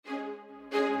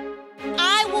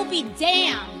be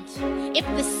damned if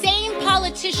the same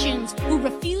politicians who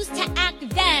refused to act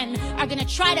then are going to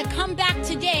try to come back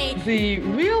today. The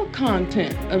real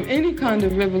content of any kind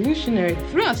of revolutionary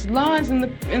thrust lies in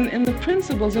the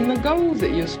principles and the goals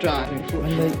that you're striving for.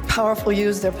 When the powerful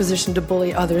use their position to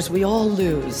bully others, we all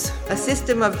lose. A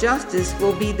system of justice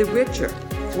will be the richer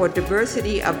for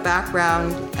diversity of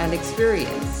background and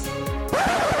experience.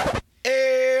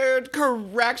 And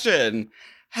correction.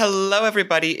 Hello,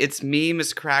 everybody. It's me,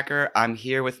 Miss Cracker. I'm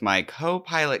here with my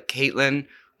co-pilot, Caitlin.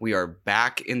 We are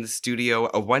back in the studio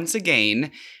once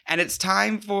again, and it's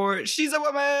time for She's a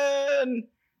Woman!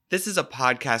 This is a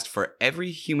podcast for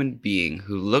every human being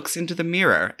who looks into the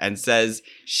mirror and says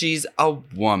she's a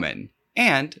woman,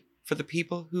 and for the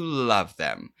people who love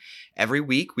them. Every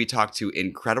week, we talk to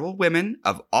incredible women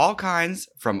of all kinds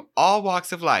from all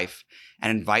walks of life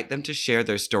and invite them to share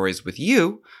their stories with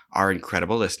you, our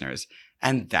incredible listeners.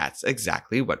 And that's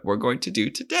exactly what we're going to do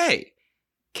today.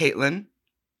 Caitlin,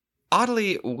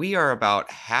 oddly, we are about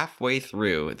halfway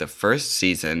through the first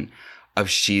season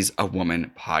of She's a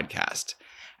Woman podcast.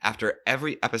 After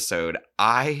every episode,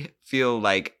 I feel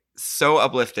like so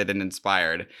uplifted and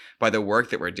inspired by the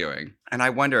work that we're doing. And I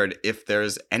wondered if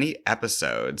there's any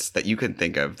episodes that you can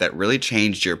think of that really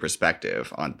changed your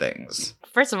perspective on things.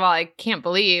 First of all, I can't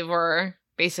believe we're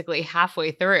basically halfway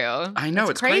through. I know,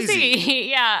 it's crazy.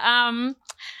 Yeah.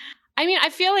 I mean, I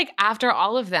feel like after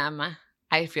all of them,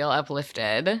 I feel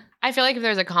uplifted. I feel like if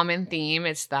there's a common theme,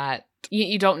 it's that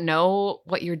you don't know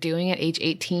what you're doing at age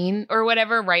 18 or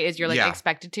whatever, right, as you're like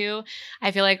expected to.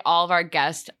 I feel like all of our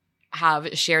guests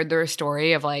have shared their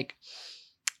story of like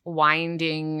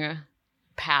winding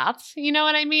paths, you know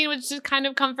what I mean? Which is kind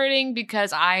of comforting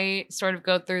because I sort of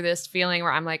go through this feeling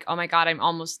where I'm like, oh my God, I'm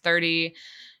almost 30.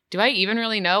 Do I even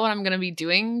really know what I'm going to be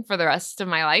doing for the rest of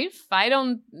my life? I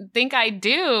don't think I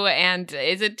do. And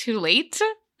is it too late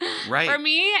for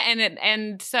me?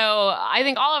 And so I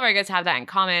think all of our guests have that in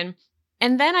common.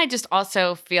 And then I just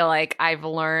also feel like I've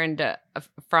learned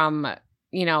from,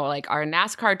 you know, like our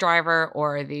NASCAR driver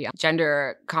or the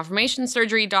gender confirmation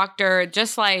surgery doctor,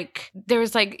 just like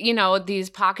there's like, you know, these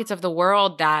pockets of the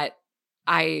world that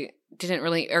I didn't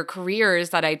really, or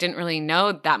careers that I didn't really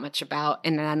know that much about.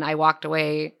 And then I walked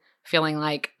away feeling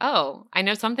like, oh, I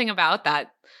know something about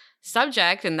that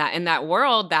subject and that in that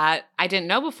world that I didn't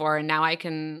know before. And now I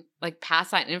can like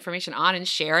pass that information on and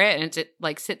share it. And it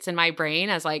like sits in my brain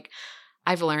as like,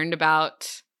 I've learned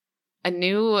about a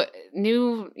new,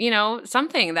 you know,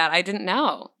 something that I didn't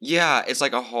know. Yeah. It's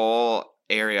like a whole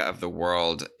area of the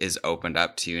world is opened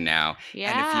up to you now.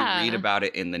 Yeah. And if you read about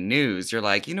it in the news, you're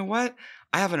like, you know what?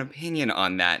 I have an opinion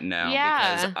on that now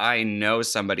because I know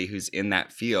somebody who's in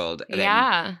that field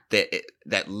and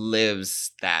that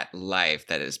lives that life,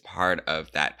 that is part of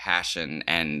that passion.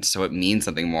 And so it means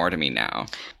something more to me now.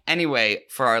 Anyway,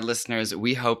 for our listeners,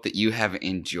 we hope that you have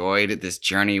enjoyed this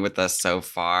journey with us so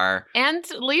far. And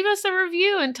leave us a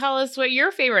review and tell us what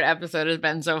your favorite episode has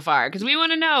been so far, because we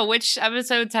want to know which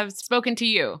episodes have spoken to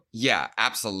you. Yeah,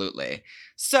 absolutely.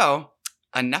 So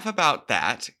enough about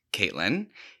that, Caitlin.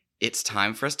 It's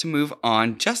time for us to move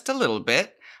on just a little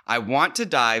bit. I want to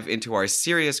dive into our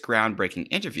serious groundbreaking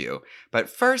interview, but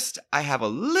first I have a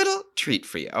little treat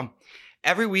for you.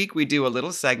 Every week we do a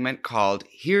little segment called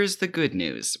Here's the Good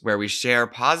News, where we share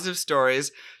positive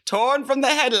stories torn from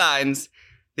the headlines.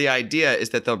 The idea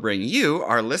is that they'll bring you,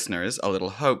 our listeners, a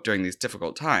little hope during these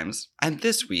difficult times. And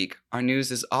this week, our news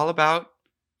is all about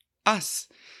us.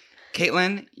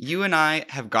 Caitlin, you and I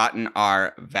have gotten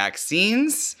our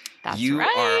vaccines. That's you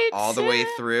right. are all the way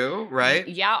through, right?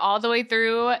 Yeah, all the way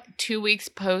through. 2 weeks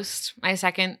post my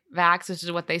second vax, which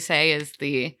is what they say is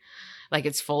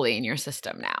it's fully in your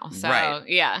system now. So, right.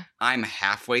 Yeah. I'm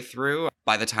halfway through.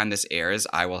 By the time this airs,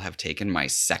 I will have taken my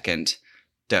second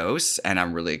dose, and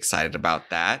I'm really excited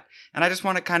about that. And I just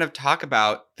want to kind of talk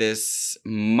about this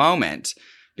moment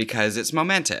because it's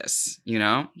momentous, you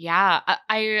know? Yeah.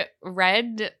 I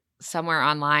read somewhere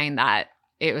online that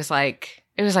it was like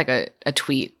a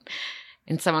tweet,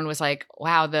 and someone was like,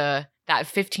 wow, that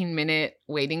 15-minute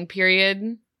waiting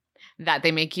period that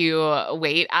they make you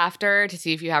wait after to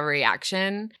see if you have a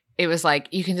reaction, it was like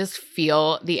you can just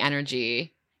feel the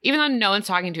energy even though no one's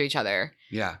talking to each other.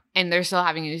 Yeah. And they're still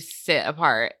having to sit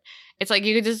apart. It's like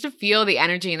you could just feel the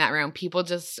energy in that room. People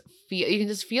just feel, you can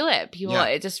just feel it.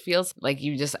 It just feels like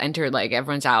you just entered, like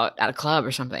everyone's out at a club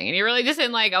or something. And you're really just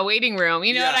in like a waiting room.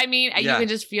 You know what I mean? And you can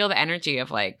just feel the energy of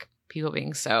like people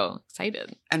being so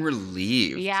excited. And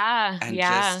relieved. Yeah. And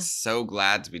just so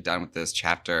glad to be done with this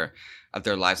chapter of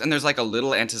their lives. And there's like a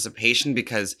little anticipation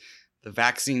because the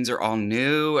vaccines are all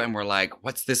new and we're like,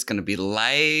 what's this going to be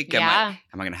like? Yeah.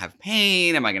 Am I going to have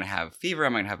pain? Am I going to have fever?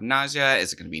 Am I going to have nausea?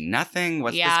 Is it going to be nothing?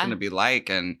 What's this going to be like?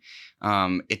 And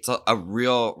it's a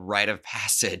real rite of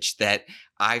passage that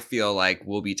I feel like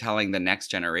we'll be telling the next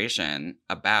generation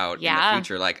about in the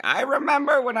future. Like, I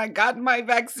remember when I got my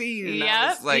vaccine.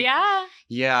 Yeah. Like,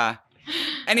 yeah.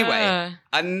 Anyway,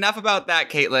 enough about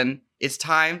that, Caitlin. It's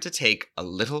time to take a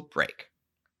little break.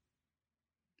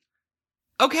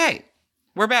 Okay,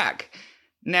 we're back.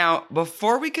 Now,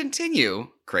 before we continue,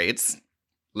 Crates,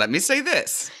 let me say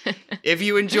this. If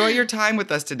you enjoy your time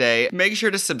with us today, make sure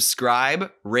to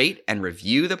subscribe, rate, and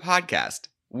review the podcast.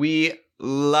 We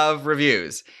love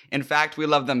reviews. In fact, we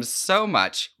love them so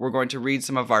much, we're going to read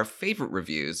some of our favorite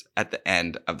reviews at the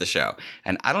end of the show.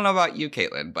 And I don't know about you,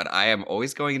 Caitlin, but I am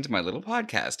always going into my little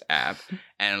podcast app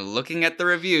and looking at the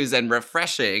reviews and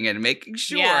refreshing and making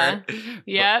sure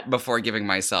before giving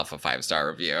myself a 5-star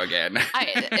review again.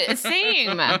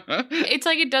 Same. It's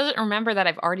like it doesn't remember that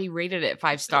I've already rated it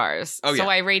 5 stars. Oh, yeah. So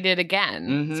I rate it again.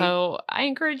 Mm-hmm. So I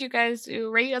encourage you guys to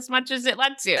rate as much as it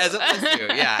lets you. As it lets you.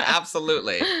 Yeah,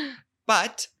 absolutely.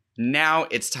 But now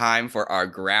it's time for our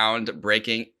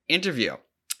groundbreaking interview.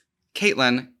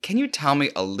 Caitlin, can you tell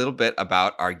me a little bit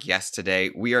about our guest today?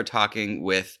 We are talking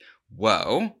with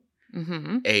WOA,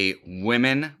 a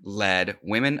women-led,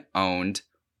 women-owned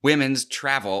women's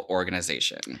travel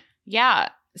organization. Yeah.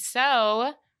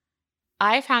 So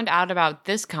I found out about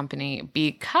this company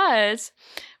because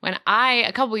when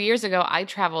a couple years ago, I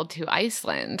traveled to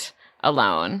Iceland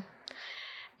alone.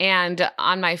 And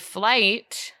on my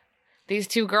flight, these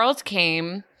 2 girls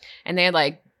came and they had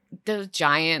like those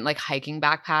giant like hiking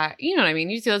backpack. You know what I mean?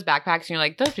 You see those backpacks and you're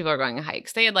like, those people are going on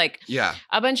hikes. They had like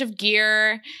a bunch of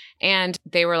gear and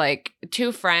they were like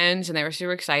 2 friends and they were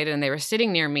super excited and they were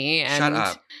sitting near me. And shut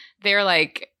up. They were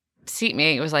like,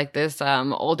 seatmate was like this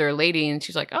older lady and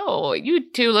she's like, oh,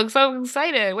 you 2 look so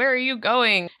excited. Where are you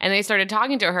going? And they started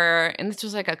talking to her and this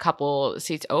was like a couple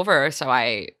seats over. So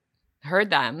I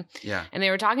heard them. Yeah. And they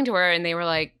were talking to her and they were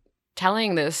like,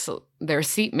 telling their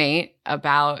seatmate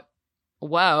about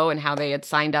WOA and how they had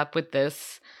signed up with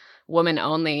this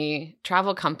woman-only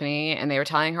travel company, and they were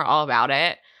telling her all about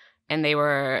it. And they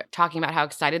were talking about how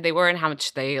excited they were and how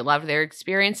much they loved their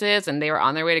experiences, and they were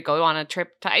on their way to go on a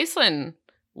trip to Iceland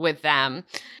with them.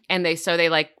 And they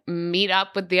like meet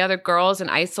up with the other girls in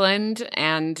Iceland,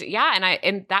 and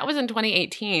and that was in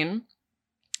 2018.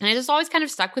 And it just always kind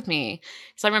of stuck with me.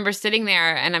 So I remember sitting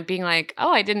there and I'm being like,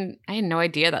 oh, I had no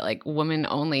idea that like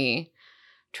women-only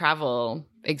travel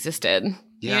existed.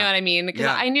 You know what I mean? Because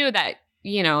I knew that,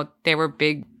 there were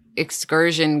big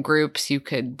excursion groups you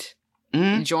could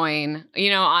join,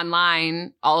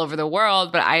 online all over the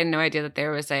world. But I had no idea that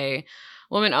there was a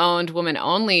woman-owned,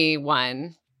 woman-only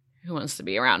one. Who wants to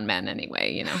be around men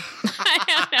anyway,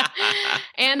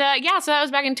 And so that was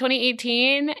back in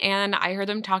 2018, and I heard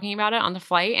them talking about it on the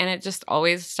flight, and it just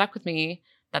always stuck with me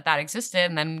that existed.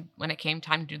 And then when it came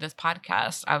time to do this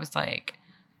podcast, I was like,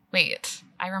 wait,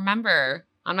 I remember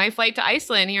on my flight to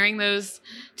Iceland hearing those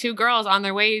 2 girls on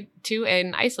their way to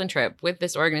an Iceland trip with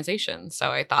this organization.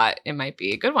 So I thought it might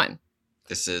be a good one.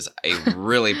 This is a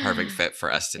really perfect fit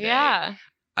for us today. Yeah.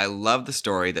 I love the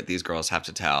story that these girls have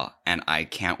to tell, and I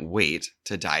can't wait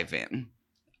to dive in.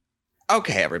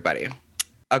 Okay, everybody.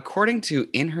 According to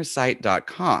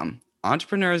InHerSight.com,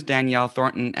 entrepreneurs Danielle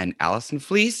Thornton and Allison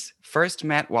Fleece first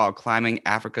met while climbing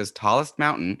Africa's tallest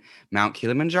mountain, Mount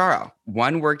Kilimanjaro.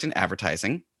 One worked in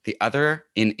advertising, the other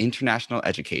in international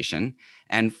education,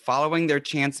 and following their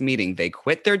chance meeting, they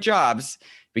quit their jobs,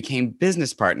 became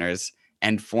business partners,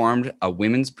 and formed a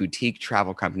women's boutique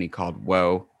travel company called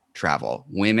WOA Travel,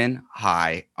 Women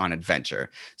High on Adventure.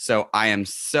 So I am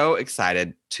so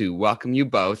excited to welcome you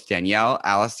both, Danielle,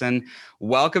 Allison.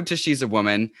 Welcome to She's a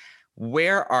Woman.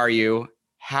 Where are you?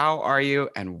 How are you?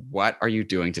 And what are you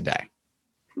doing today?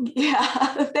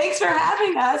 Yeah, thanks for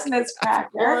having us, Ms. Cracker.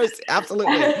 Of course,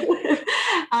 absolutely.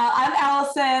 I'm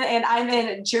Allison, and I'm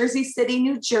in Jersey City,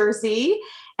 New Jersey.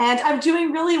 And I'm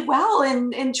doing really well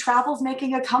in travel's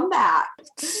making a comeback.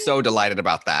 So delighted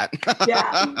about that.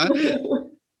 Yeah.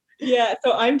 Yeah,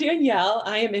 so I'm Danielle.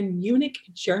 I am in Munich,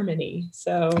 Germany.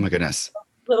 So oh my goodness.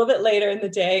 A little bit later in the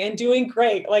day and doing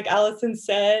great. Like Allison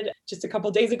said, just a couple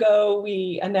of days ago,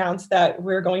 we announced that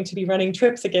we're going to be running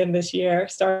trips again this year,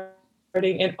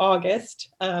 starting in August.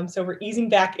 So we're easing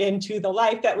back into the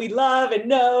life that we love and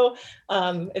know.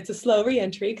 It's a slow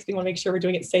reentry because we want to make sure we're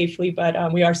doing it safely,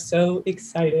 but we are so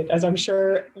excited, as I'm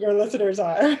sure your listeners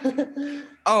are.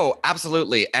 Oh,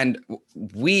 absolutely. And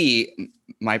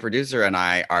my producer and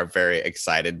I are very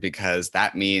excited because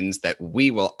that means that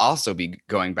we will also be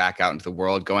going back out into the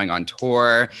world, going on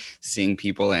tour, seeing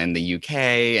people in the UK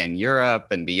and Europe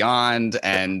and beyond.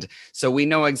 And so we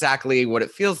know exactly what it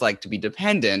feels like to be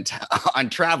dependent on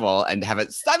travel and have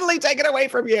it suddenly taken away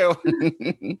from you.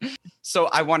 So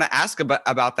I want to ask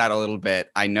about that a little bit.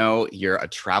 I know you're a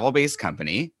travel-based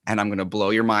company, and I'm going to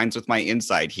blow your minds with my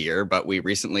insight here, but we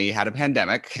recently had a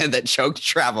pandemic that choked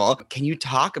travel. Can you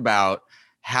talk about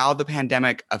how the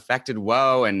pandemic affected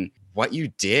WOA and what you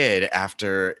did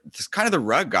after this kind of the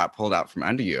rug got pulled out from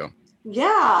under you?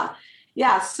 Yeah.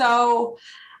 So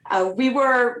we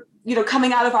were,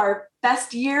 coming out of our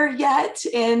best year yet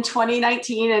in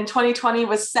 2019, and 2020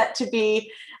 was set to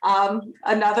be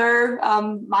another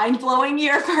mind-blowing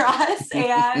year for us.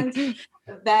 And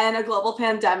then a global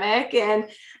pandemic, and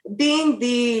being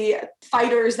the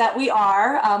fighters that we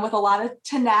are, with a lot of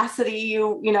tenacity,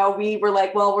 we were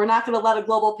like, well, we're not going to let a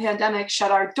global pandemic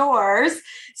shut our doors.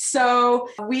 So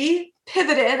we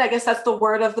pivoted, I guess that's the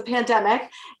word of the pandemic.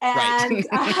 And,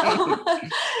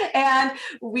 right. And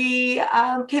we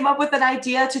came up with an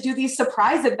idea to do these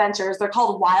surprise adventures. They're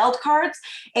called wild cards,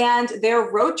 and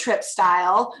they're road trip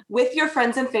style with your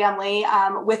friends and family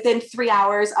within 3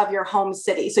 hours of your home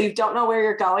city. So you don't know where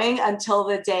you're going until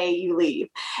the day you leave.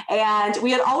 And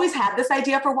we had always had this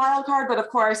idea for wild card, but of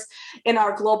course, in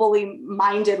our globally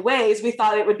minded ways, we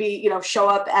thought it would be, show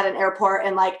up at an airport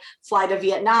and like fly to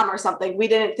Vietnam or something. We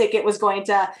didn't think it was going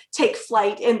to take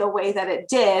flight in the way that it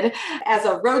did as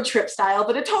a road trip style,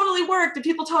 but it totally worked and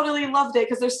people totally loved it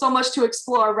because there's so much to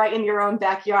explore right in your own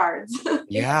backyards.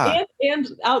 Yeah. And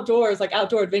outdoors, like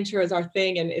outdoor adventure is our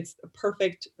thing. And it's a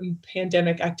perfect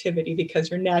pandemic activity because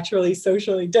you're naturally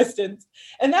socially distanced.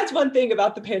 And that's one thing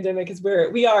about the pandemic is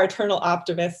we are eternal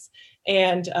optimists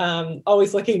and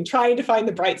always trying to find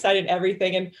the bright side in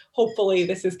everything. And hopefully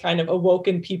this has kind of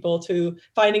awoken people to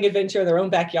finding adventure in their own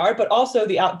backyard, but also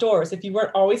the outdoors. If you weren't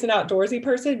always an outdoorsy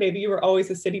person, maybe you were always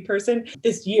a city person,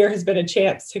 this year has been a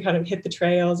chance to kind of hit the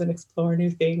trails and explore new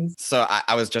things. So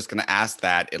I was just going to ask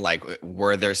that,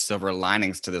 were there silver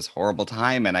linings to this horrible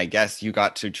time? And I guess you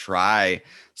got to try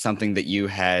something that you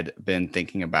had been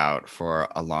thinking about for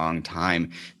a long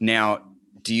time. Now,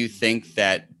 do you think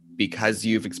that because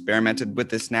you've experimented with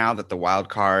this now, that the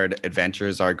wildcard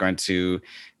adventures are going to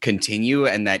continue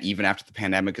and that even after the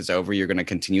pandemic is over, you're going to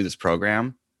continue this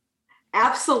program?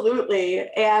 Absolutely.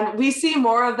 And we see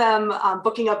more of them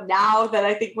booking up now than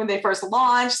I think when they first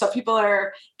launched. So people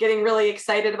are getting really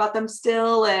excited about them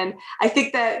still. And I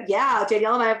think that,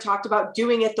 Danielle and I have talked about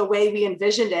doing it the way we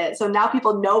envisioned it. So now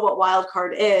people know what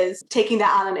wildcard is, taking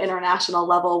that on an international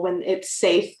level when it's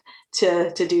safe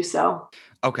to do so.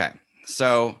 Okay.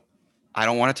 So I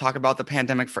don't want to talk about the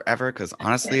pandemic forever because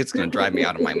honestly, it's going to drive me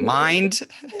out of my mind.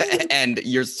 And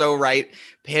you're so right.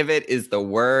 Pivot is the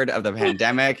word of the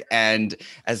pandemic. And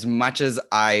as much as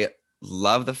I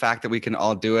love the fact that we can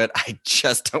all do it, I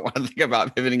just don't want to think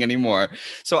about pivoting anymore.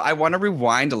 So I want to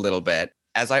rewind a little bit.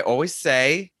 As I always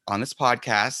say on this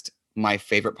podcast, my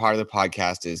favorite part of the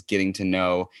podcast is getting to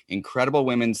know incredible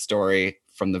women's story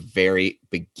from the very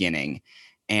beginning.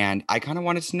 And I kind of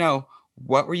wanted to know,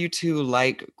 what were you two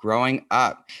like growing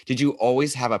up? Did you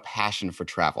always have a passion for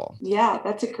travel? Yeah,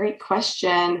 that's a great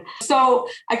question. So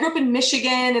I grew up in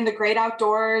Michigan in the great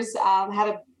outdoors, had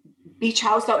a beach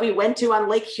house that we went to on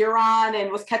Lake Huron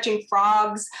and was catching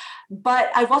frogs.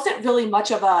 But I wasn't really much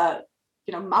of a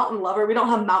mountain lover. We don't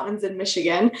have mountains in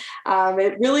Michigan.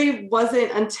 It really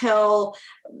wasn't until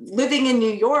living in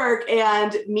New York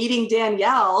and meeting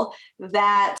Danielle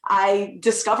that I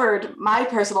discovered my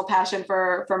personal passion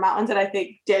for mountains. And I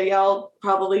think Danielle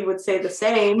probably would say the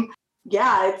same.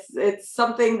 Yeah, it's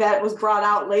something that was brought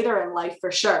out later in life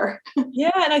for sure.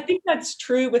 Yeah, and I think that's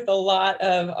true with a lot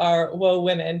of our WOA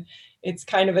women. It's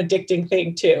kind of addicting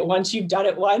thing too. Once you've done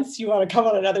it once, you want to come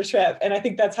on another trip. And I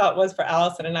think that's how it was for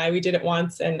Allison and I. We did it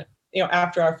once. And,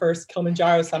 after our first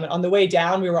Kilimanjaro summit, on the way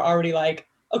down, we were already like,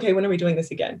 okay, when are we doing this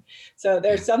again? So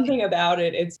there's something about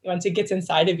it. It's once it gets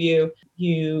inside of you,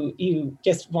 you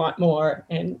just want more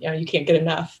and you can't get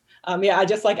enough. I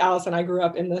just like Allison, I grew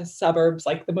up in the suburbs,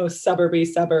 like the most suburby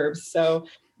suburbs. So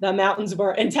the mountains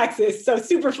were in Texas, so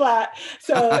super flat.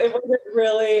 So it wasn't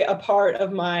really a part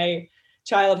of my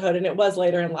childhood, and it was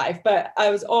later in life, but I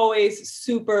was always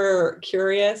super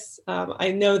curious.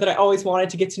 I know that I always wanted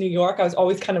to get to New York. I was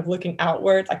always kind of looking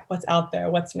outward, like what's out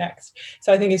there, what's next.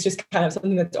 So I think it's just kind of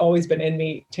something that's always been in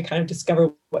me to kind of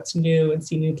discover what's new and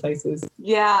see new places.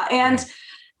 Yeah. And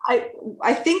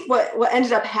I think what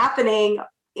ended up happening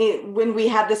when we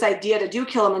had this idea to do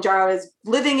Kilimanjaro is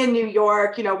living in New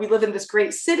York, we live in this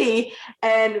great city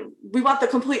and we want the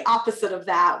complete opposite of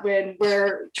that when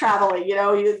we're traveling,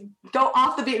 you go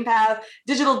off the beaten path,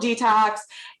 digital detox.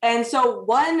 And so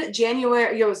one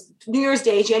January, it was New Year's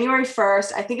Day, January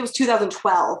 1st, I think it was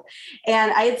 2012.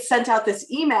 And I had sent out this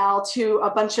email to a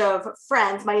bunch of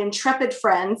friends, my intrepid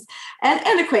friends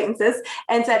and acquaintances,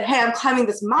 and said, hey, I'm climbing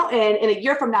this mountain in a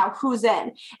year from now, who's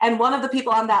in? And one of the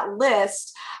people on that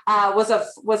list was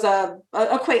a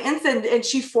acquaintance, and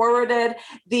she forwarded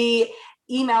the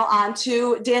email on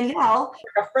to Danielle.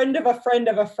 A friend of a friend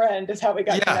of a friend is how we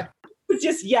got connected. It was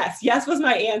just yes. Yes was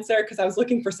my answer because I was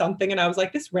looking for something and I was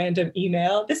like, this random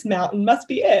email, this mountain must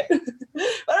be it. I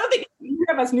don't think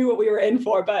either of us knew what we were in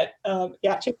for, but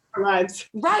it changed our lives.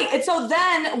 Right. And so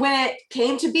then when it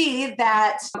came to be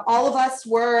that all of us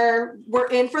were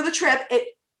in for the trip,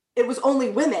 it was only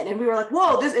women. And we were like,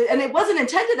 whoa, and it wasn't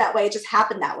intended that way. It just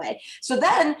happened that way. So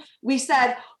then we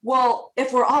said, well,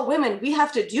 if we're all women, we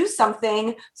have to do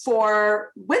something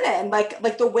for women,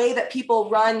 like the way that people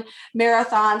run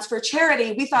marathons for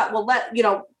charity. We thought, well,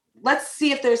 let's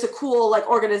see if there's a cool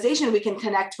organization we can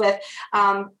connect with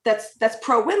that's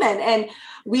pro women. And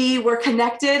we were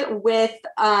connected with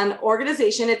an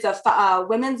organization. It's a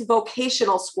women's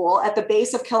vocational school at the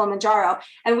base of Kilimanjaro.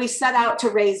 And we set out to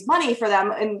raise money for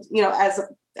them and,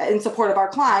 in support of our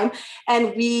climb.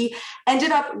 And we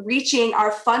ended up reaching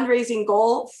our fundraising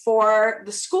goal for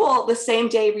the school the same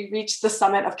day we reached the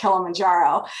summit of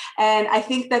Kilimanjaro. And I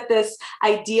think that this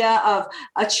idea of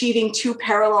achieving two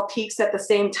parallel peaks at the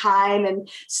same time and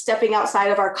stepping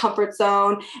outside of our comfort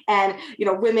zone and,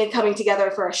 women coming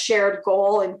together for a shared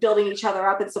goal and building each other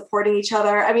up and supporting each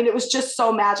other. I mean, it was just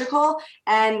so magical.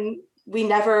 And we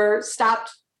never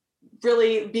stopped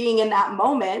really being in that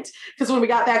moment, because when we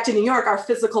got back to New York, our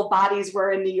physical bodies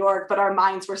were in New York, but our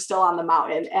minds were still on the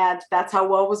mountain. And that's how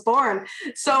Whoa was born.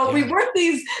 So we weren't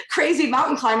these crazy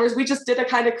mountain climbers. We just did a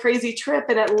kind of crazy trip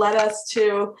and it led us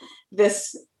to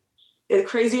this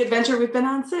crazy adventure we've been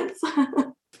on since.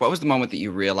 What was the moment that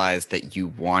you realized that you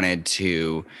wanted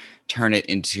to turn it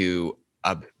into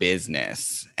a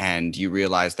business and you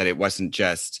realized that it wasn't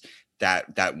just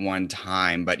that one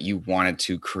time, but you wanted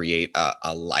to create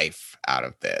a life out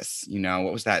of this?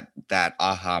 What was that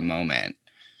aha moment?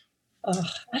 I don't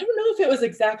know if it was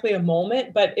exactly a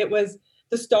moment, but it was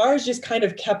the stars just kind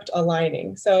of kept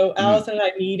aligning. So Allison and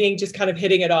I meeting, just kind of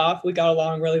hitting it off. We got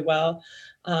along really well.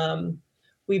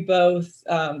 We both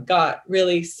got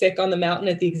really sick on the mountain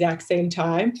at the exact same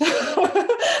time.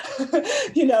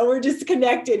 We're just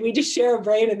connected. We just share a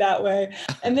brain in that way.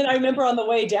 And then I remember on the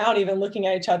way down, even looking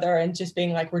at each other and just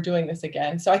being like, we're doing this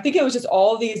again. So I think it was just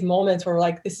all these moments where we're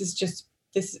like,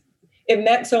 it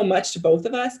meant so much to both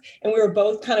of us. And we were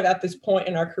both kind of at this point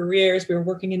in our careers. We were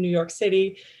working in New York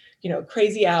City,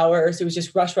 crazy hours. It was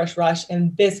just rush, rush, rush.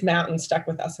 And this mountain stuck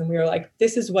with us. And we were like,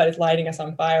 this is what is lighting us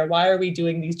on fire. Why are we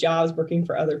doing these jobs working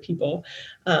for other people?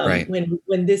 Right.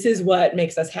 When this is what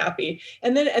makes us happy.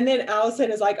 And then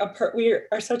Allison is like, we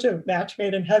are such a match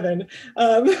made in heaven.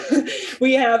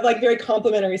 We have very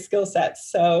complementary skill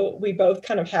sets. So we both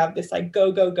kind of have this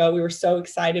go, go, go. We were so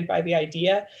excited by the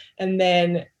idea. And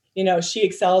then, she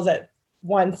excels at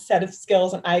one set of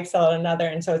skills and I excel at another.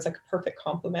 And so it's a perfect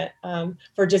complement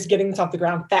for just getting this off the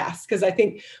ground fast. Because I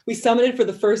think we summited for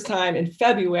the first time in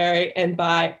February. And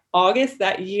by August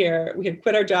that year, we had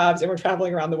quit our jobs and we're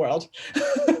traveling around the world.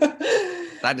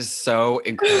 That is so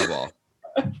incredible.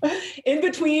 In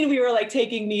between, we were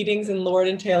taking meetings in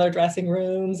Lord & Taylor dressing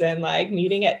rooms and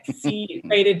meeting at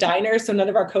C-rated diners. So none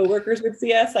of our coworkers would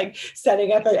see us,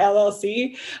 setting up an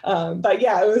LLC. But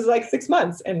yeah, it was 6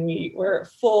 months and we were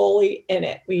fully in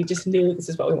it. We just knew this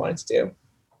is what we wanted to do.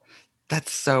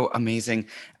 That's so amazing.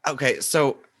 Okay.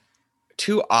 So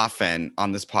too often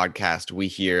on this podcast, we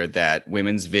hear that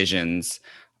women's visions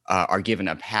are given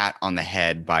a pat on the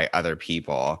head by other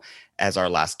people, as our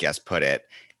last guest put it.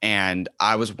 And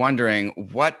I was wondering,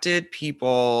 what did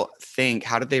people think?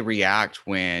 How did they react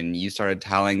when you started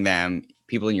telling them,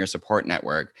 people in your support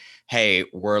network, hey,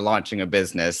 we're launching a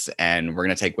business and we're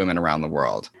going to take women around the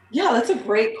world? Yeah, that's a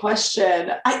great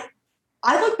question.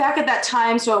 I look back at that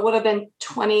time, so it would have been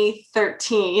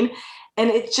 2013,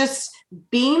 and it just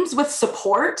beams with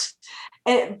support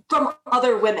from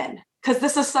other women. Because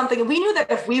this is something we knew that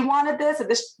if we wanted this, and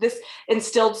this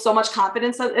instilled so much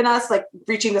confidence in us,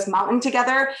 reaching this mountain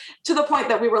together, to the point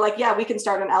that we were like, yeah, we can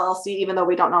start an LLC, even though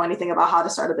we don't know anything about how to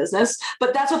start a business.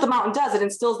 But that's what the mountain does. It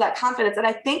instills that confidence. And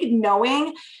I think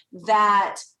knowing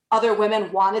that other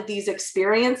women wanted these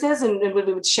experiences and we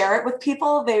would share it with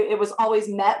people, it was always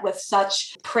met with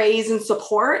such praise and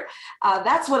support.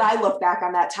 That's what I look back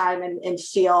on that time and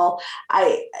feel.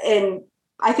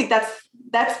 I think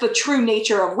that's the true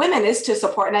nature of women, is to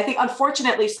support. And I think,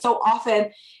 unfortunately, so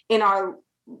often in our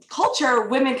culture,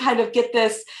 women kind of get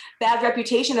this bad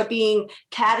reputation of being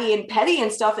catty and petty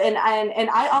and stuff. And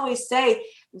I always say,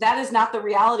 that is not the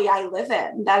reality I live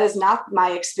in. That is not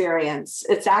my experience.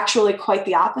 It's actually quite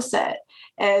the opposite.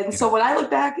 And so when I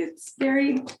look back, it's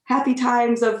very happy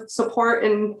times of support,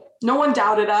 and no one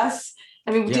doubted us.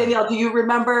 I mean, Danielle, do you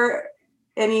remember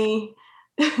any?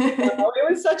 It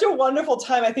was such a wonderful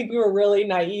time. I think we were really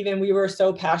naive and we were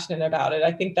so passionate about it.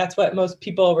 I think that's what most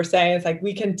people were saying. It's like,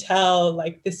 we can tell,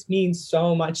 like, this means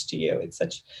so much to you.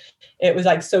 It was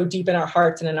like so deep in our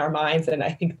hearts and in our minds. And I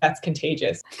think that's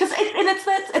contagious. Because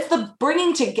it's the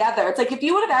bringing together. It's like, if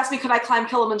you would have asked me, could I climb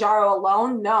Kilimanjaro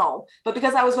alone? No. But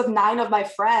because I was with 9 of my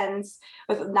friends,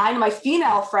 with 9 of my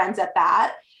female friends at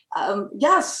that,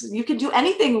 yes, you can do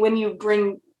anything when you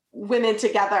bring women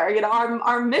together. You know,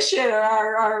 our mission, or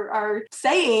our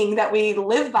saying that we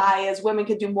live by is, women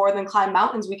can do more than climb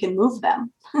mountains, we can move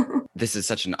them. This is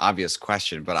such an obvious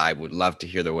question, but I would love to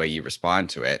hear the way you respond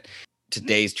to it.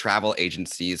 Today's travel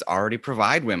agencies already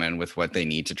provide women with what they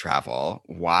need to travel.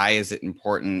 Why is it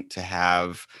important to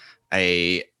have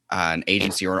an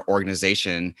agency or an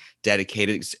organization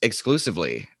dedicated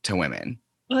exclusively to women?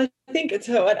 Well, I think it's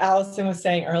what Allison was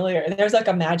saying earlier. There's like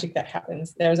a magic that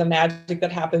happens. There's a magic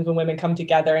that happens when women come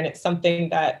together, and it's something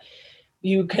that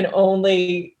you can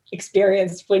only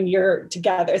experience when you're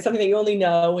together. It's something that you only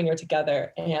know when you're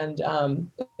together. And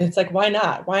it's like, why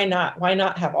not? Why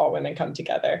not have all women come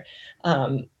together?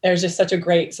 There's just such a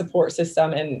great support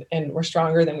system, and we're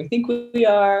stronger than we think we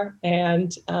are.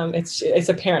 And it's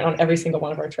apparent on every single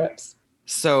one of our trips.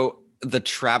 So the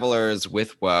travelers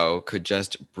with WOA could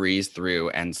just breeze through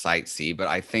and sightsee, but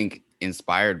I think,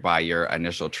 inspired by your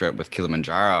initial trip with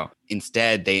Kilimanjaro,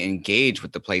 instead they engage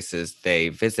with the places they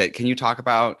visit. Can you talk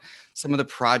about some of the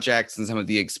projects and some of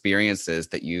the experiences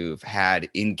that you've had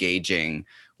engaging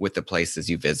with the places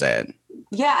you visit?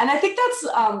 Yeah, and I think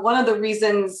that's one of the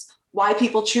reasons why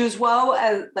people choose WOA,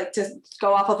 as, like, to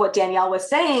go off of what Danielle was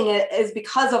saying, is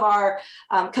because of our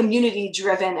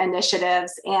community-driven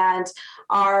initiatives and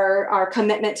our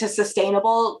commitment to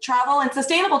sustainable travel. And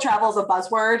sustainable travel is a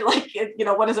buzzword. Like, you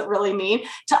know, what does it really mean?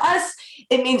 To us,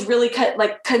 it means really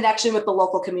connection with the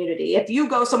local community. If you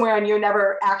go somewhere and you're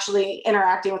never actually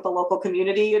interacting with the local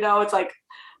community, you know, it's like,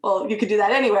 well, you could do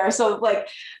that anywhere. So, like,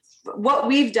 what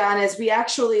we've done is we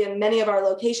actually, in many of our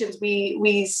locations,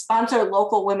 we sponsor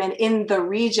local women in the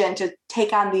region to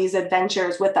take on these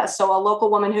adventures with us. So a local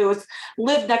woman who's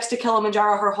lived next to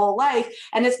Kilimanjaro her whole life,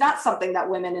 and it's not something that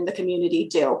women in the community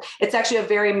do. It's actually a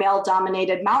very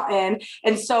male-dominated mountain.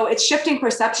 And so it's shifting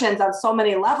perceptions on so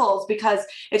many levels, because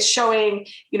it's showing,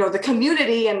 you know, the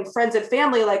community and friends and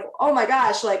family, like, oh my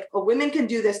gosh, like, women can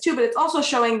do this too. But it's also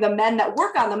showing the men that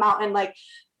work on the mountain, like,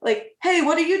 hey,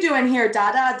 what are you doing here?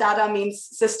 Dada. Dada means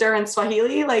sister in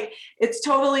Swahili. Like, it's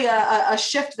totally a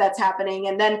shift that's happening.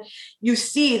 And then you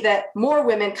see that more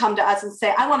women come to us and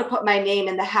say, I want to put my name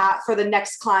in the hat for the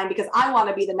next climb because I want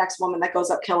to be the next woman that goes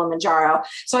up Kilimanjaro.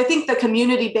 So I think the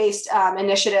community-based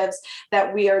initiatives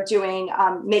that we are doing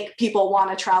make people want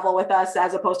to travel with us,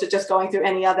 as opposed to just going through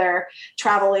any other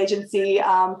travel agency.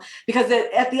 Because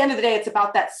at the end of the day, it's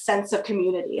about that sense of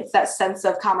community. It's that sense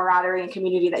of camaraderie and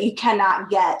community that you cannot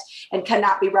get and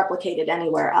cannot be replicated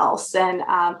anywhere else. And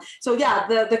so, yeah,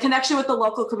 the connection with the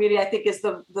local community, I think, is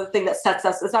the thing that sets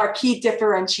us, is our key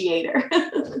differentiator.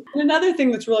 And another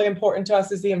thing that's really important to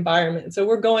us is the environment. So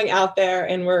we're going out there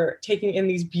and we're taking in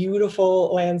these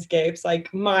beautiful landscapes,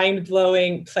 like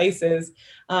mind-blowing places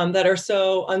that are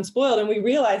so unspoiled. And we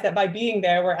realize that by being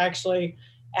there, we're actually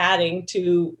adding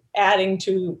to,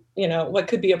 you know, what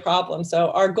could be a problem.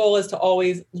 So our goal is to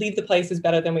always leave the places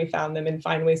better than we found them and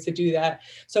find ways to do that.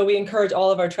 So we encourage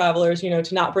all of our travelers, you know,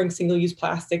 to not bring single-use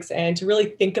plastics and to really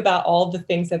think about all the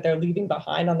things that they're leaving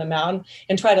behind on the mountain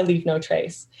and try to leave no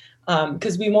trace.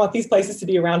 Because we want these places to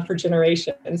be around for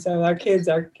generations. And so our kids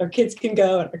can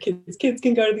go, and our kids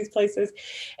can go to these places.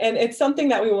 And it's something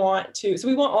that we want to, so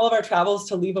we want all of our travels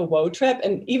to leave a WOA trip.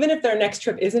 And even if their next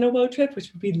trip isn't a WOA trip,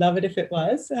 which we'd love it if it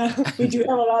was, we do have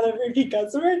a lot of repeat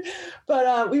customers,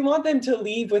 but we want them to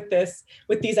leave with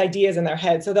these ideas in their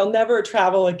head. So they'll never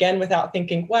travel again without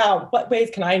thinking, wow, what ways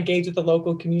can I engage with the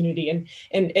local community and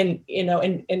you know,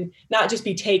 and not just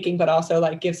be taking, but also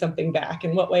like give something back.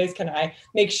 And what ways can I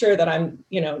make sure that I'm,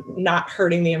 you know, not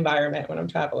hurting the environment when I'm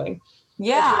traveling.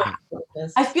 Yeah.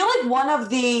 I feel like one of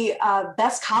the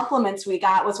best compliments we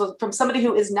got was from somebody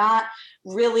who is not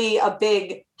really a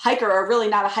big hiker or really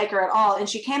not a hiker at all. And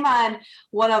she came on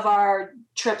one of our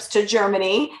trips to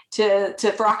Germany for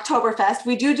Oktoberfest.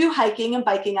 We do hiking and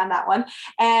biking on that one.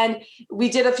 And we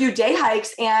did a few day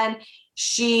hikes, and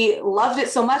she loved it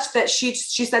so much that she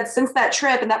said since that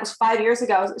trip, and that was 5 years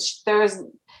ago, there was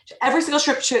every single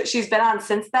trip she's been on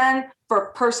since then,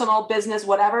 for personal, business,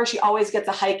 whatever, she always gets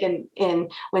a hike in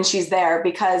when she's there,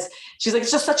 because she's like,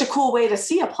 it's just such a cool way to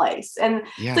see a place. And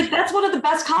it's like, that's one of the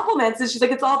best compliments. And she's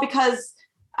like, it's all because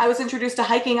I was introduced to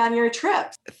hiking on your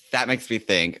trip. That makes me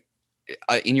think,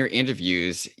 in your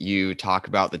interviews, you talk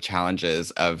about the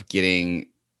challenges of getting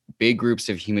big groups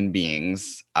of human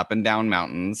beings up and down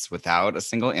mountains without a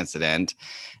single incident.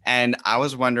 And I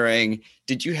was wondering,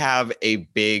 did you have a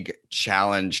big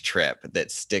challenge trip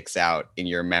that sticks out in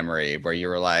your memory where you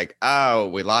were like, oh,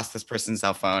 we lost this person's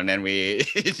cell phone and we,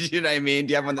 you know what I mean?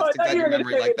 Do you have one that sticks out in your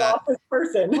memory like that? Lost this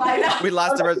person. We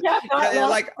lost the person. Yeah,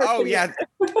 like, oh yeah,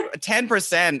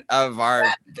 10% of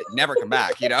our never come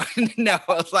back, you know? No,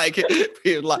 it's like,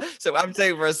 so I'm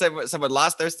saying for someone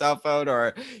lost their cell phone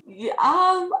or. Yeah,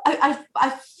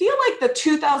 I feel like the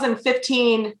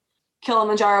 2015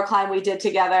 Kilimanjaro climb we did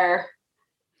together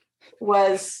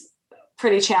was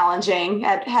pretty challenging.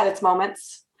 It had its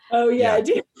moments. Oh yeah. I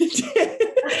did.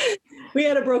 We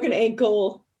had a broken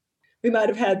ankle. We might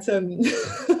have had some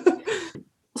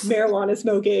marijuana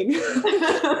smoking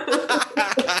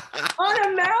on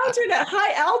a mountain at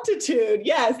high altitude.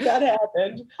 Yes, that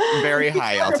happened. Very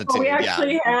high altitude. We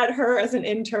actually had her as an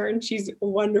intern. She's a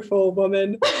wonderful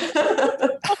woman.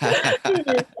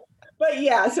 But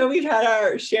yeah, so we've had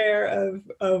our share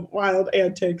of wild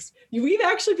antics. We've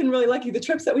actually been really lucky. The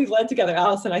trips that we've led together,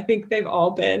 Allison, I think they've all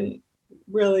been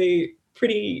really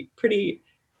pretty,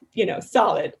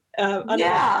 solid.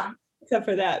 Yeah. Except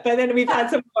for that. But then we've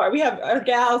had we have our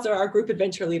gals or our group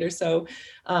adventure leaders. So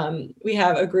we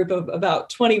have a group of about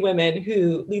 20 women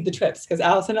who lead the trips, because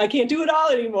Allison and I can't do it all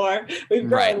anymore. We've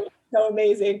grown. Right. So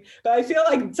amazing. But I feel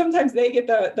like sometimes they get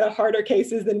the harder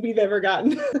cases than we've ever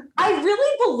gotten. I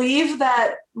really believe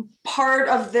that part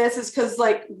of this is because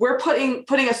like we're putting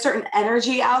a certain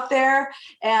energy out there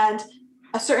and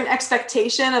a certain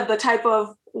expectation of the type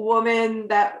of woman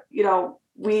that,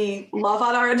 we love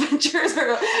on our adventures. Or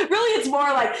really, it's more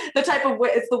like the type of way,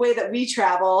 it's the way that we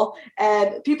travel,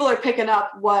 and people are picking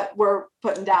up what we're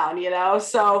putting down,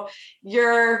 So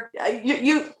it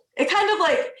kind of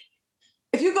like,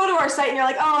 if you go to our site and you're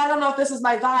like, oh, I don't know if this is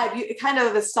my vibe, it kind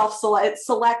of is it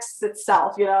selects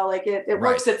itself, like it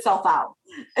works itself out.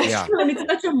 Yeah. And it's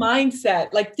such a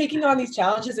mindset, like taking on these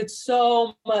challenges. It's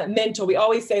so mental. We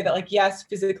always say that, like, yes,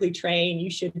 physically train, you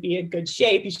should be in good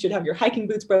shape. You should have your hiking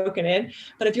boots broken in.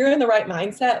 But if you're in the right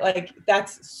mindset, like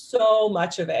that's so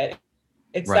much of it.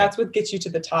 That's what gets you to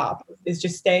the top, is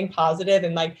just staying positive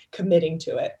and like committing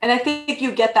to it. And I think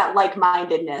you get that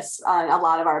like-mindedness on a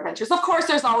lot of our adventures. Of course,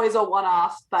 there's always a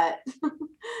one-off, but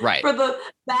for the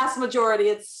vast majority,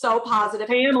 it's so positive.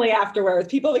 Family afterwards.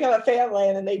 People become a family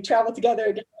and then they travel together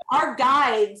again. Our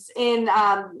guides in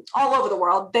all over the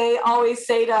world, they always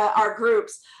say to our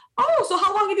groups, oh, so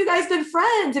how long have you guys been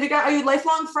friends? Are you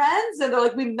lifelong friends? And they're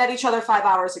like, we met each other 5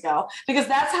 hours ago, because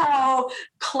that's how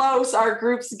close our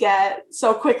groups get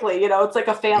so quickly. It's like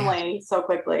a family so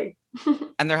quickly.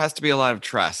 And there has to be a lot of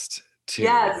trust too.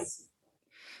 Yes.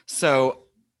 So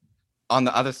on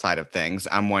the other side of things,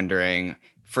 I'm wondering,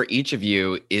 for each of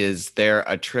you, is there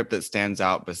a trip that stands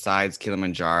out besides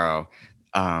Kilimanjaro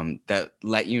that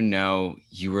let you know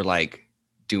you were like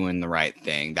doing the right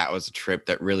thing? That was a trip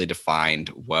that really defined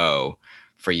whoa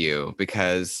for you,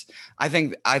 because I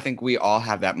think we all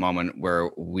have that moment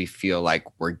where we feel like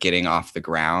we're getting off the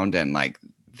ground and like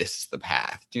this is the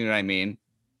path. Do you know what I mean?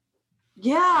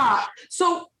 Yeah.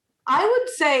 So I would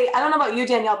say, I don't know about you,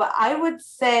 Danielle, but I would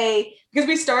say, because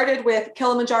we started with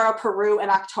Kilimanjaro, Peru,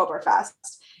 and Oktoberfest.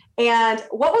 And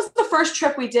what was the first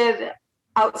trip we did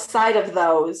outside of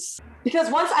those?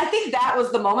 Because I think that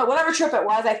was the moment, whatever trip it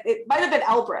was, it might have been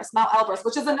Mount Elbrus,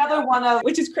 which is another one of...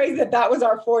 Which is crazy that was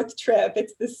our fourth trip.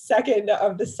 It's the second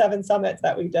of the 7 summits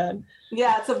that we've done.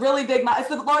 Yeah, it's a really big, it's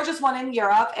the largest one in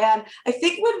Europe. And I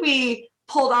think when we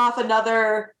pulled off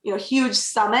another, huge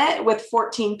summit with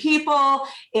 14 people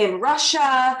in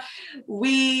Russia,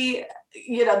 that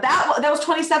was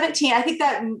 2017. I think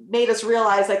that made us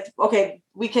realize, like, okay,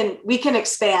 we can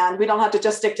expand. We don't have to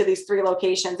just stick to these 3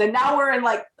 locations. And now we're in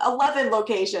like 11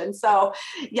 locations. So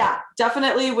yeah,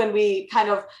 definitely when we kind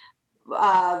of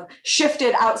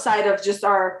shifted outside of just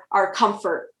our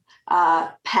comfort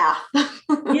path.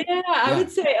 Yeah, I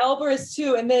would say Elbrus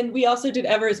too. And then we also did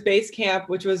Everest Base Camp,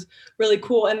 which was really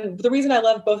cool. And the reason I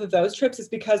love both of those trips is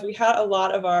because we had a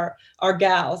lot of our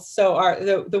gals.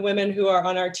 So the women who are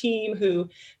on our team who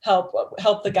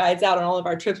help the guides out on all of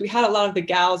our trips. We had a lot of the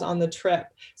gals on the trip.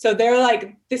 So they're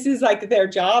like, this is like their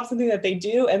job, something that they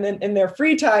do. And then in their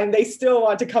free time, they still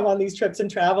want to come on these trips and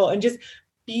travel, and just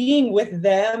being with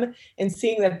them and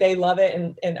seeing that they love it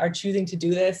and are choosing to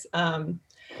do this.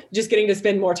 Just getting to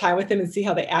spend more time with them and see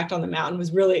how they act on the mountain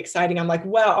was really exciting. I'm like,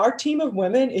 wow, our team of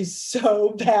women is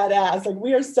so badass. Like,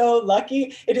 we are so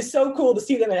lucky. It is so cool to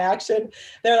see them in action.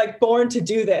 They're like born to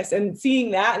do this, and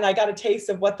seeing that. And I got a taste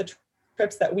of what the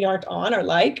trips that we aren't on are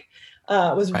like.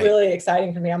 Was really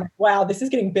exciting for me. I'm like, wow, this is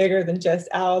getting bigger than just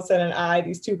Allison and I,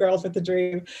 these two girls with the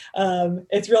dream.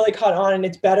 It's really caught on, and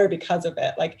it's better because of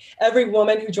it. Like, every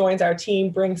woman who joins our team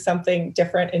brings something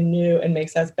different and new and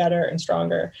makes us better and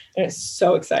stronger. And it's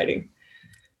so exciting.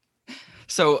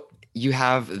 So you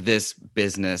have this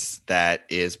business that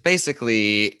is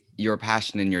basically your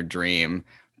passion and your dream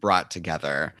brought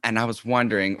together. And I was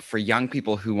wondering, for young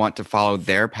people who want to follow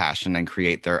their passion and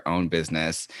create their own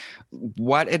business,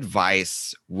 what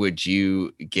advice would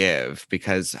you give?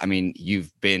 Because, I mean,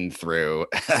 you've been through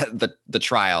the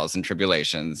trials and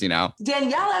tribulations, you know?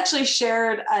 Danielle actually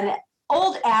shared an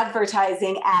old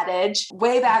advertising adage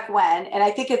way back when, and I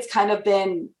think it's kind of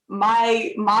been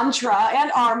my mantra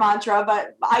and our mantra,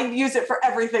 but I use it for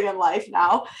everything in life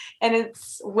now. And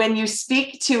it's, when you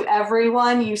speak to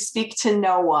everyone, you speak to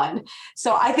no one.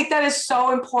 So I think that is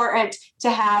so important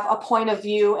to have a point of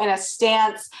view and a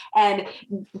stance, and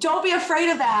don't be afraid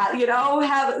of that,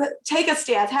 take a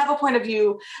stance, have a point of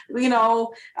view,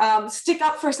 stick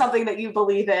up for something that you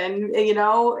believe in,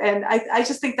 and I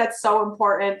just think that's so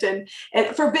important, and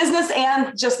for business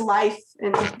and just life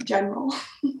in general.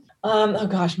 Oh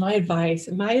gosh, my advice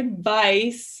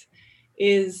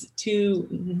is to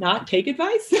not take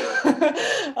advice.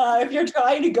 If you're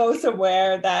trying to go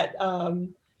somewhere that,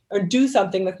 or do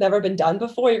something that's never been done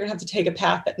before, you're gonna have to take a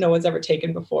path that no one's ever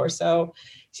taken before. So,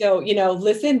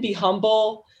 listen, be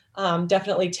humble,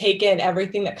 definitely take in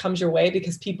everything that comes your way,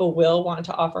 because people will want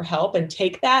to offer help, and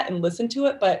take that and listen to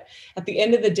it. But at the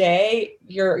end of the day,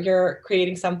 you're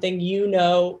creating something,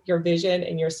 your vision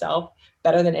and yourself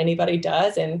better than anybody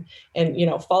does, and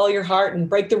follow your heart and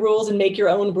break the rules and make your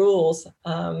own rules.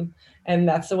 And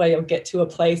that's the way you'll get to a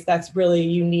place that's really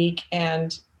unique,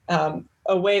 and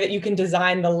a way that you can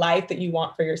design the life that you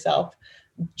want for yourself,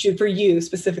 for you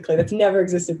specifically, that's never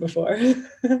existed before.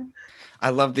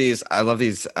 I love these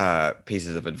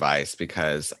pieces of advice,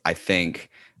 because I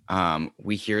think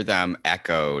we hear them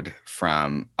echoed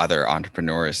from other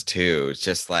entrepreneurs too. It's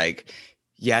just like,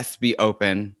 yes, be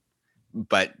open,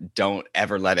 but don't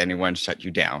ever let anyone shut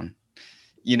you down,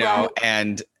 right.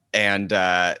 and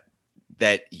that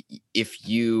if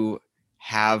you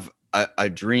have a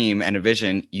dream and a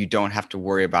vision, you don't have to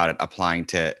worry about it applying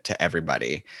to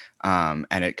everybody. And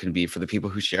it can be for the people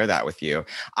who share that with you.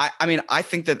 I mean, I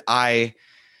think that I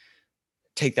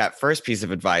take that first piece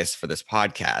of advice for this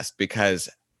podcast, because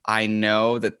I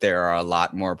know that there are a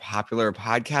lot more popular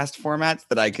podcast formats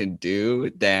that I can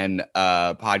do than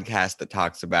a podcast that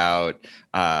talks about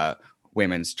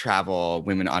women's travel,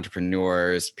 women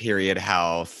entrepreneurs, period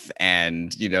health,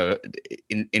 and,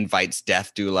 invites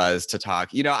death doulas to talk.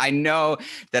 I know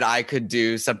that I could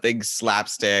do something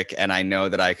slapstick, and I know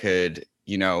that I could,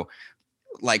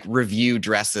 like review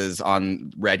dresses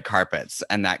on red carpets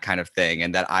and that kind of thing.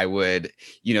 And that I would,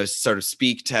 sort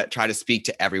of try to speak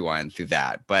to everyone through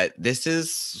that. But this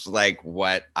is like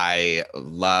what I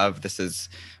love. This is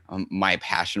my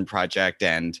passion project.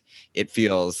 And it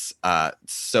feels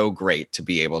so great to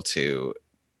be able to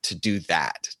do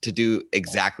that, to do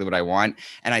exactly what I want.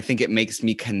 And I think it makes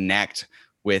me connect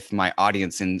with my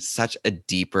audience in such a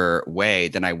deeper way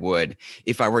than I would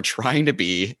if I were trying to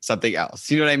be something else.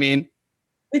 You know what I mean?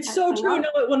 It's so true. No,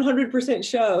 it 100%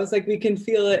 shows. Like, we can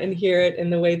feel it and hear it in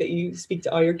the way that you speak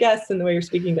to all your guests and the way you're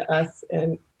speaking to us.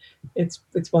 And it's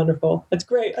wonderful. It's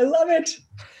great. I love it.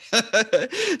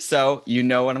 So,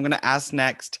 what I'm going to ask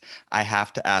next. I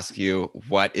have to ask you,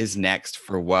 what is next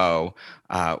for Whoa?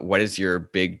 What is your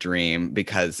big dream?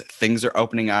 Because things are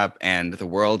opening up and the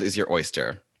world is your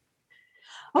oyster.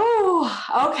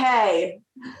 Oh, okay.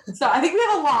 So I think we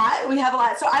have a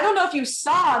lot. So I don't know if you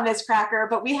saw Miss Cracker,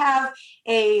 but we have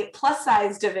a plus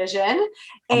size division.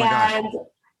 Oh my and gosh.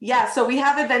 Yeah, so we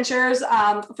have adventures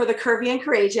for the curvy and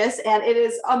courageous, and it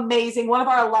is amazing. One of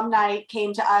our alumni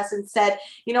came to us and said,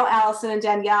 Allison and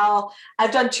Danielle,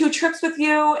 I've done 2 trips with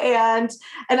you and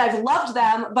I've loved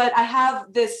them, but I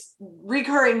have this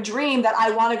recurring dream that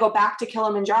I want to go back to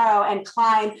Kilimanjaro and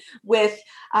climb with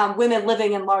women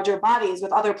living in larger bodies,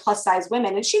 with other plus size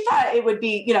women. And she thought it would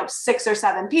be, 6 or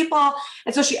 7 people.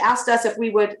 And so she asked us if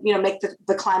we would, make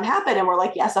the climb happen. And we're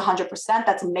like, yes, 100%.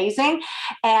 That's amazing.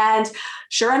 And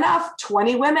sure enough,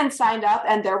 20 women signed up,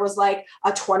 and there was like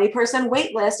a 20-person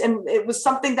wait list. And it was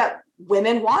something that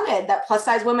women wanted, that plus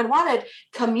size women wanted,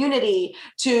 community,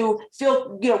 to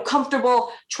feel,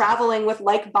 comfortable traveling with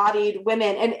like-bodied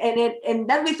women. And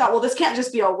then we thought, well, this can't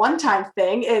just be a one-time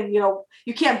thing. And,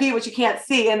 you can't be what you can't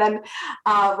see. And then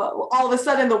all of a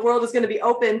sudden the world is going to be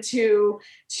open to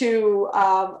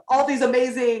all these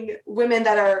amazing women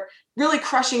that are really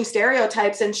crushing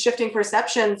stereotypes and shifting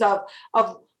perceptions of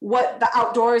what the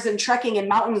outdoors and trekking and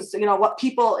mountains, what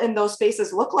people in those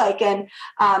spaces look like. And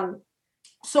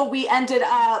so we ended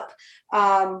up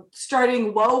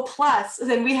starting Whoa Plus.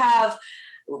 And we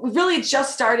really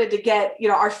just started to get,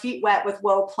 our feet wet with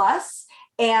Whoa Plus.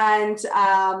 And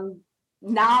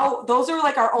now those are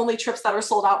like our only trips that are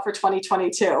sold out for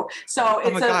 2022. So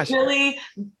it's a really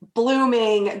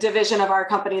blooming division of our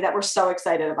company that we're so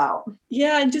excited about.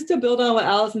 Yeah. And just to build on what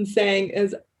Allison's saying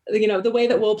is, the way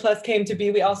that Whoa Plus came to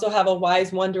be, we also have a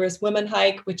Wise Wondrous Women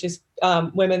Hike, which is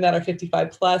women that are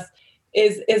 55 plus.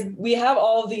 Is we have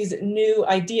all of these new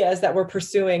ideas that we're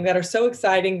pursuing that are so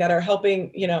exciting, that are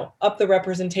helping, up the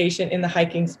representation in the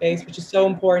hiking space, which is so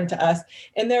important to us.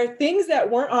 And there are things that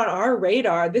weren't on our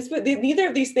radar. Neither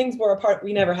of these things were a part.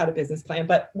 We never had a business plan,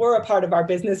 but were a part of our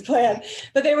business plan.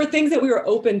 But they were things that we were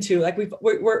open to. Like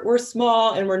we're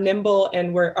small and we're nimble,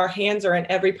 and our hands are in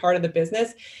every part of the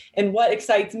business. And what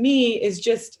excites me is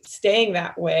just staying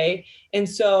that way. And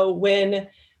so when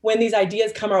these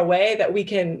ideas come our way, that we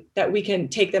can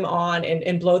take them on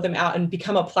and blow them out and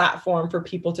become a platform for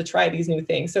people to try these new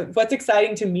things. So what's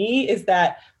exciting to me is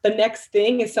that the next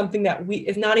thing is something that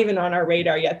is not even on our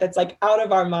radar yet. That's like out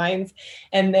of our minds.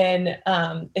 And then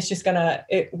it's just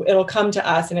it'll come to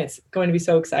us, and it's going to be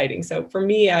so exciting. So for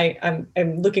me, I'm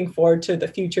looking forward to the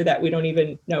future that we don't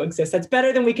even know exists. That's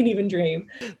better than we can even dream.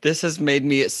 This has made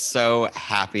me so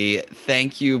happy.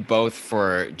 Thank you both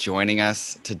for joining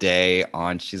us today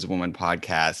on She's a Woman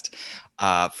podcast.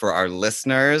 For our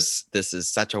listeners, this is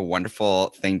such a wonderful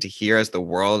thing to hear as the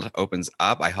world opens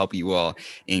up. I hope you will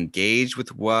engage with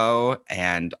Whoa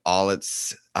and all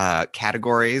its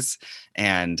categories.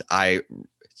 And I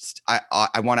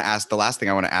want to ask, the last thing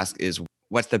I want to ask is,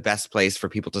 what's the best place for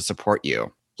people to support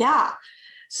you? Yeah.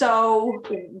 So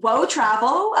Whoa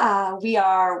Travel, we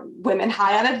are Women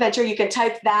High on Adventure. You can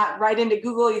type that right into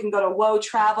Google. You can go to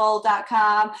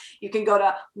whotravel.com. You can go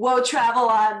to Whoa Travel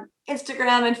on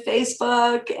Instagram and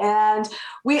Facebook. And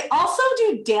we also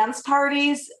do dance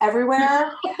parties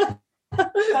everywhere.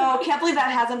 So can't believe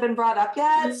that hasn't been brought up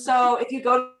yet. So if you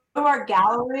go to our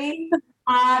gallery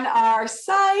on our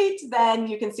site, then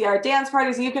you can see our dance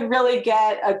parties, and you can really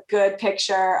get a good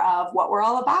picture of what we're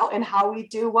all about and how we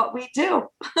do what we do.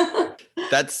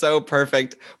 That's so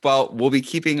perfect. Well, we'll be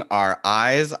keeping our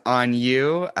eyes on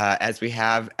you as we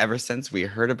have ever since we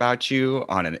heard about you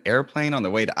on an airplane on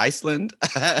the way to Iceland.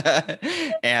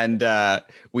 And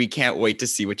we can't wait to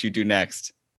see what you do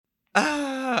next.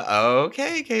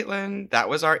 Okay, Caitlin, that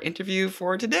was our interview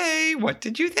for today. What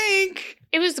did you think?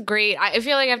 It was great. I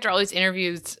feel like after all these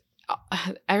interviews,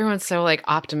 everyone's so like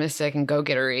optimistic and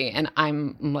go-gettery, and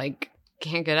I'm like,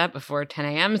 can't get up before 10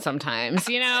 a.m. sometimes,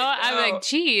 I'm like,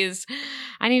 geez,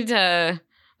 I need to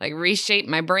like reshape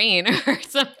my brain or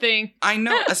something. I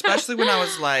know, especially when I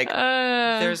was like,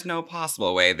 there's no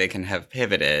possible way they can have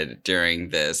pivoted during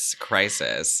this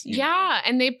crisis. Yeah,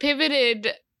 and they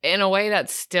pivoted in a way that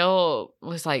still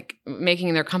was like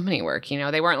making their company work.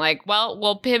 They weren't like, well,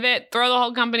 we'll pivot, throw the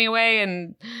whole company away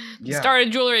and start a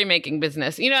jewelry making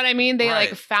business. You know what I mean? They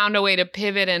like found a way to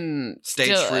pivot and stay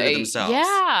true to themselves.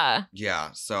 Yeah. Yeah.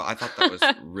 So I thought that was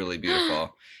really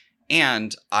beautiful.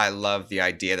 And I love the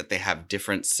idea that they have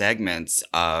different segments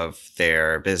of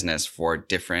their business for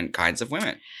different kinds of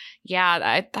women.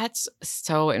 Yeah, that's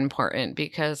so important,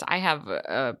 because I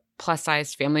have plus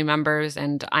size family members,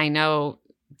 and I know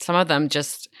some of them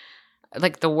just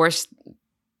like the worst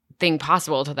thing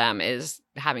possible to them is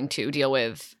having to deal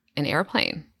with an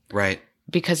airplane. Right.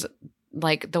 Because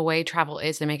like the way travel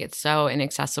is, they make it so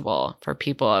inaccessible for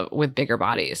people with bigger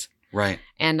bodies. Right.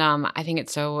 And I think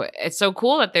it's so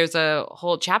cool that there's a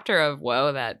whole chapter of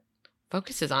Whoa that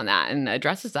focuses on that and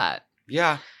addresses that.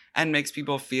 Yeah. and makes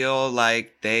people feel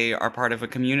like they are part of a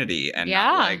community and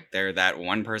not like they're that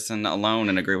one person alone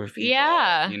in a group of people.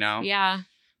 Yeah. You know? Yeah.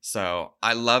 So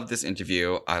I love this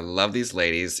interview. I love these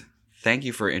ladies. Thank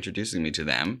you for introducing me to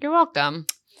them. You're welcome.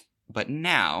 But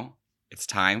now it's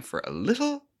time for a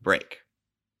little break.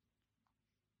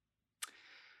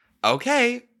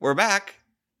 Okay, we're back.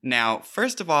 Now,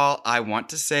 first of all, I want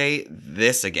to say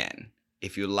this again.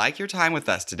 If you like your time with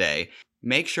us today,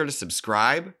 make sure to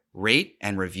subscribe, rate,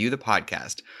 and review the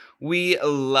podcast. We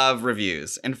love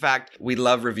reviews. In fact, we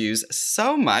love reviews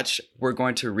so much, we're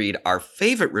going to read our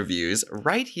favorite reviews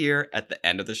right here at the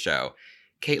end of the show.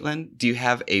 Caitlin, do you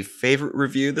have a favorite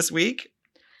review this week?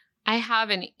 I have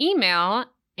an email,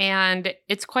 and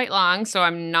it's quite long, so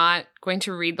I'm not going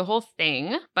to read the whole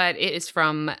thing, but it is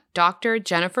from Dr.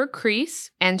 Jennifer Crease,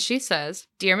 and she says,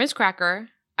 Dear Ms. Cracker,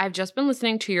 I've just been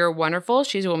listening to your wonderful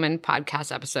She's a Woman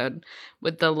podcast episode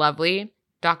with the lovely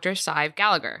Dr. Sive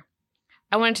Gallagher.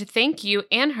 I wanted to thank you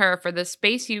and her for the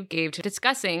space you gave to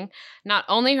discussing not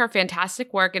only her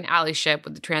fantastic work and allyship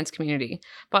with the trans community,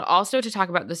 but also to talk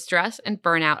about the stress and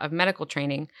burnout of medical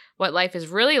training, what life is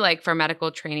really like for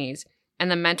medical trainees, and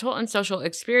the mental and social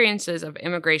experiences of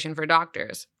immigration for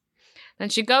doctors. Then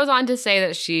she goes on to say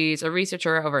that she's a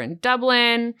researcher over in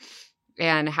Dublin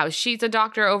and how she's a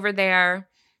doctor over there.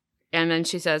 And then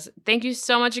she says, thank you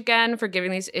so much again for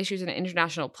giving these issues an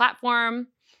international platform.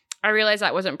 I realize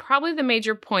that wasn't probably the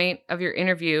major point of your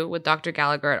interview with Dr.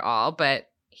 Gallagher at all, but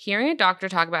hearing a doctor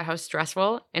talk about how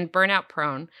stressful and burnout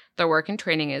prone their work and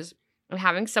training is, and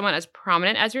having someone as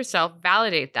prominent as yourself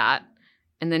validate that,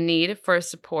 and the need for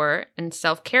support and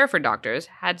self-care for doctors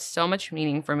had so much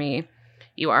meaning for me.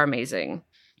 You are amazing.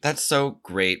 That's so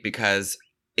great because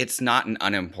it's not an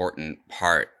unimportant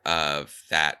part of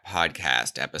that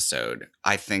podcast episode.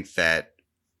 I think that,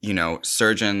 you know,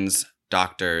 surgeons,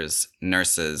 doctors,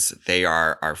 nurses, they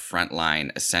are our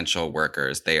frontline essential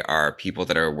workers. They are people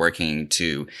that are working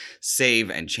to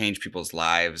save and change people's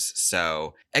lives.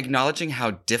 So acknowledging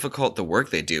how difficult the work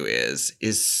they do is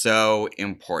so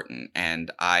important. And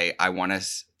I want to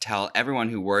tell everyone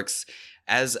who works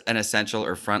as an essential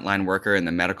or frontline worker in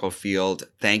the medical field,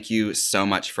 thank you so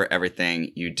much for everything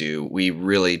you do. We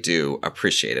really do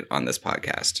appreciate it on this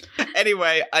podcast.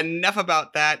 Anyway, enough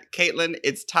about that. Caitlin,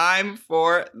 it's time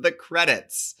for the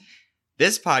credits.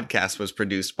 This podcast was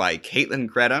produced by Caitlin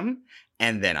Gredham,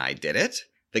 and then I did it.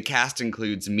 The cast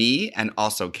includes me and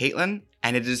also Caitlin,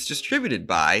 and it is distributed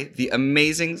by the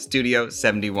amazing Studio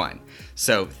 71.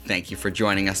 So thank you for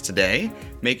joining us today.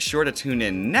 Make sure to tune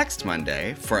in next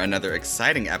Monday for another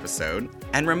exciting episode.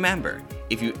 And remember,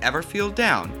 if you ever feel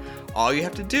down, all you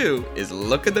have to do is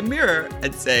look in the mirror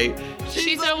and say,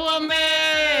 "She's a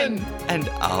woman!" And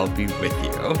I'll be with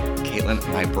you. Caitlin,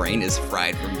 my brain is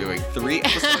fried from doing 3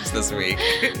 episodes this week.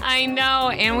 I know,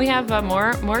 and we have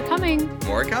more coming.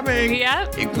 More coming.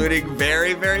 Yep. Including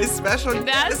very, very special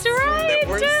guests. That's right. That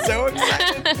we're so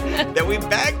excited that we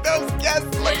bagged those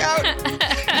guests. Look out.